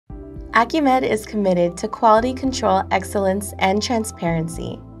AccuMed is committed to quality control excellence and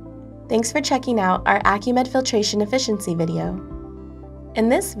transparency. Thanks for checking out our AccuMed filtration efficiency video. In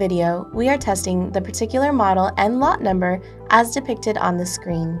this video, we are testing the particular model and lot number as depicted on the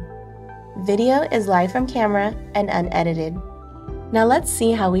screen. Video is live from camera and unedited. Now let's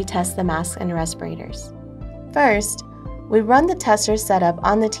see how we test the masks and respirators. First, we run the tester setup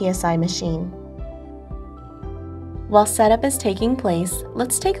on the TSI machine. While setup is taking place,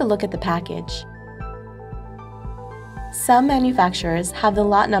 let's take a look at the package. Some manufacturers have the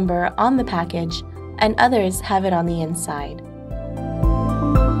lot number on the package and others have it on the inside.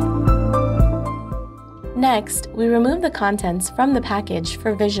 Next, we remove the contents from the package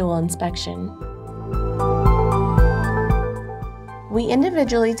for visual inspection. We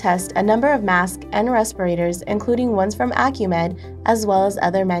individually test a number of masks and respirators, including ones from AccuMed as well as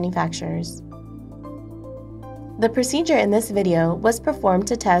other manufacturers. The procedure in this video was performed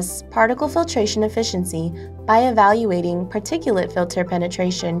to test particle filtration efficiency by evaluating particulate filter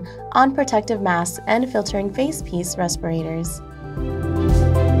penetration on protective masks and filtering face piece respirators.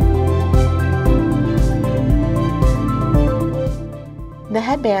 The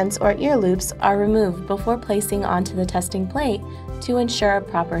headbands or ear loops are removed before placing onto the testing plate to ensure a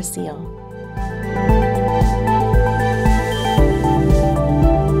proper seal.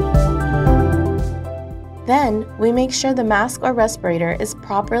 Then, we make sure the mask or respirator is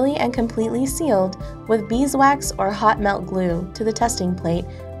properly and completely sealed with beeswax or hot melt glue to the testing plate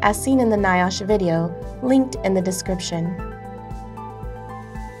as seen in the NIOSH video, linked in the description.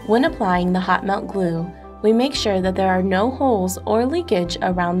 When applying the hot melt glue, we make sure that there are no holes or leakage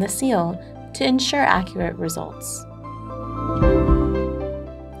around the seal to ensure accurate results.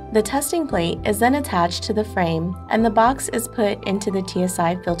 The testing plate is then attached to the frame and the box is put into the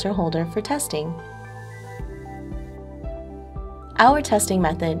TSI filter holder for testing. Our testing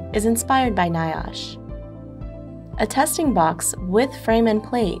method is inspired by NIOSH. A testing box with frame and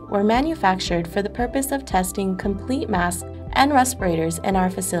plate were manufactured for the purpose of testing complete masks and respirators in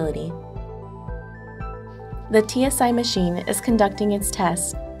our facility. The TSI machine is conducting its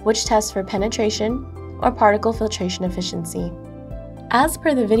test, which tests for penetration or particle filtration efficiency. As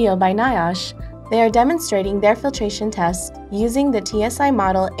per the video by NIOSH, they are demonstrating their filtration test using the TSI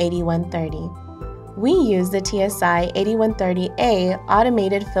model 8130. We use the TSI 8130A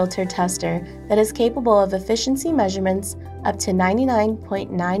automated filter tester that is capable of efficiency measurements up to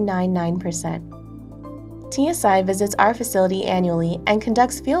 99.999%. TSI visits our facility annually and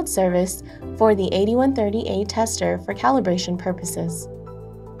conducts field service for the 8130A tester for calibration purposes.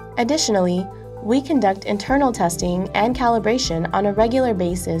 Additionally, we conduct internal testing and calibration on a regular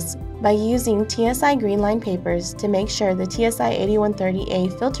basis by using TSI Greenline papers to make sure the TSI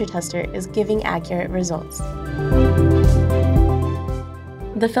 8130A filter tester is giving accurate results.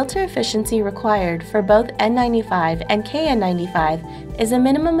 The filter efficiency required for both N95 and KN95 is a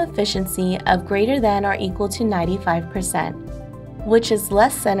minimum efficiency of greater than or equal to 95%, which is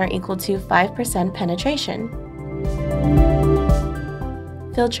less than or equal to 5% penetration.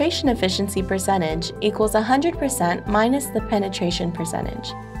 Filtration efficiency percentage equals 100% minus the penetration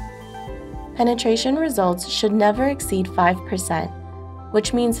percentage. Penetration results should never exceed 5%,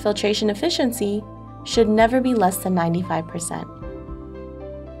 which means filtration efficiency should never be less than 95%.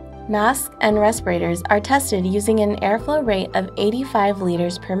 Masks and respirators are tested using an airflow rate of 85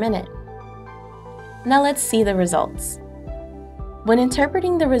 liters per minute. Now let's see the results. When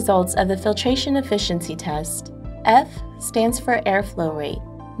interpreting the results of the filtration efficiency test, F stands for airflow rate.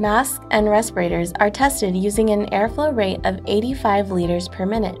 Masks and respirators are tested using an airflow rate of 85 liters per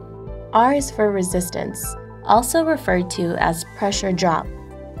minute. R is for resistance, also referred to as pressure drop.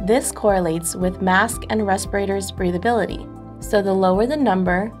 This correlates with mask and respirators' breathability, so the lower the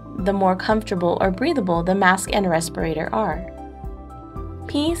number, the more comfortable or breathable the mask and respirator are.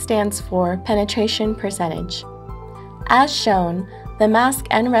 P stands for penetration percentage. As shown, the mask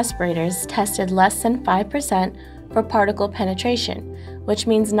and respirators tested less than 5% for particle penetration, which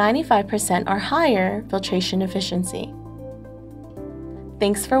means 95% or higher filtration efficiency.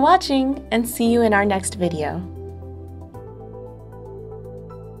 Thanks for watching and see you in our next video.